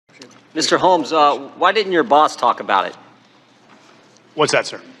Mr. Holmes, why didn't your boss talk about it? What's that,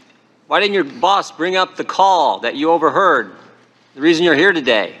 sir? Why didn't your boss bring up the call that you overheard? The reason you're here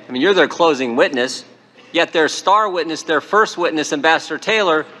today. I mean, you're their closing witness, yet their star witness, their first witness, Ambassador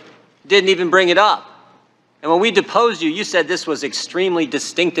Taylor, didn't even bring it up. And when we deposed you, you said this was extremely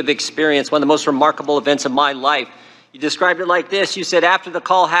distinctive experience, one of the most remarkable events of my life. You described it like this. You said, after the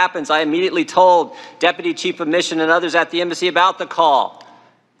call happens, I immediately told Deputy Chief of Mission and others at the embassy about the call.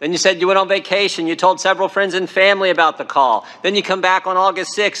 Then you said you went on vacation. You told several friends and family about the call. Then you come back on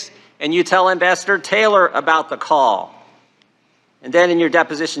August 6th and you tell Ambassador Taylor about the call. And then in your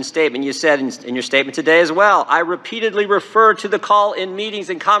deposition statement, you said in your statement today as well, I repeatedly referred to the call in meetings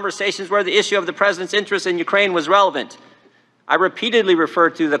and conversations where the issue of the president's interest in Ukraine was relevant. I repeatedly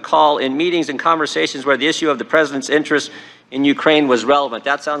referred to the call in meetings and conversations where the issue of the president's interest in Ukraine was relevant.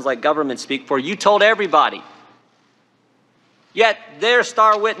 That sounds like government speak for you told everybody. Yet their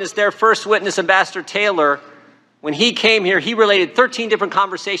star witness, their first witness, Ambassador Taylor, when he came here, he related 13 different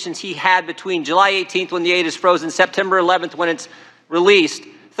conversations he had between July 18th when the aid is frozen, September 11th when it's released.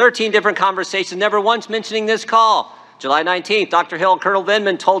 13 different conversations, never once mentioning this call. July 19th, Dr. Hill and Colonel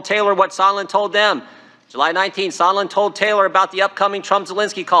Vindman told Taylor what Sondland told them. July 19th, Sondland told Taylor about the upcoming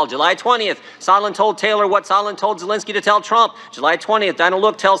Trump-Zelensky call. July 20th, Sondland told Taylor what Sondland told Zelensky to tell Trump. July 20th, Dana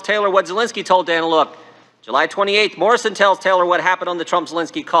Look tells Taylor what Zelensky told Dana Look. July 28th, Morrison tells Taylor what happened on the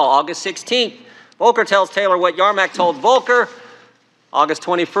Trump-Zelensky call. August 16th, Volker tells Taylor what Yarmak told Volker. August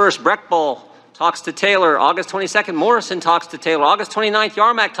 21st, Breckbull talks to Taylor. August 22nd, Morrison talks to Taylor. August 29th,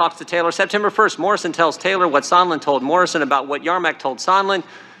 Yarmak talks to Taylor. September 1st, Morrison tells Taylor what Sondland told Morrison about what Yarmak told Sondland.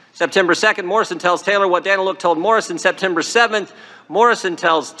 September 2nd, Morrison tells Taylor what Dana Look told Morrison. September 7th, Morrison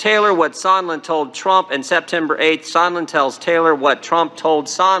tells Taylor what Sondland told Trump. And September 8th, Sondland tells Taylor what Trump told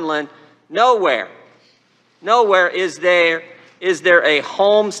Sondland. Nowhere is there a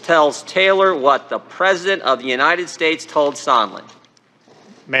Holmes tells Taylor what the President of the United States told From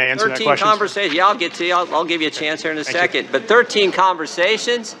May I answer that 13 question? conversations. Yeah, I'll get to you. I'll give you a chance here in a second. But 13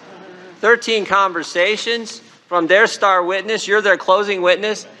 conversations from their star witness. You're their closing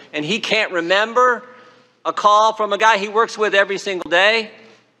witness, and he can't remember a call from a guy he works with every single day.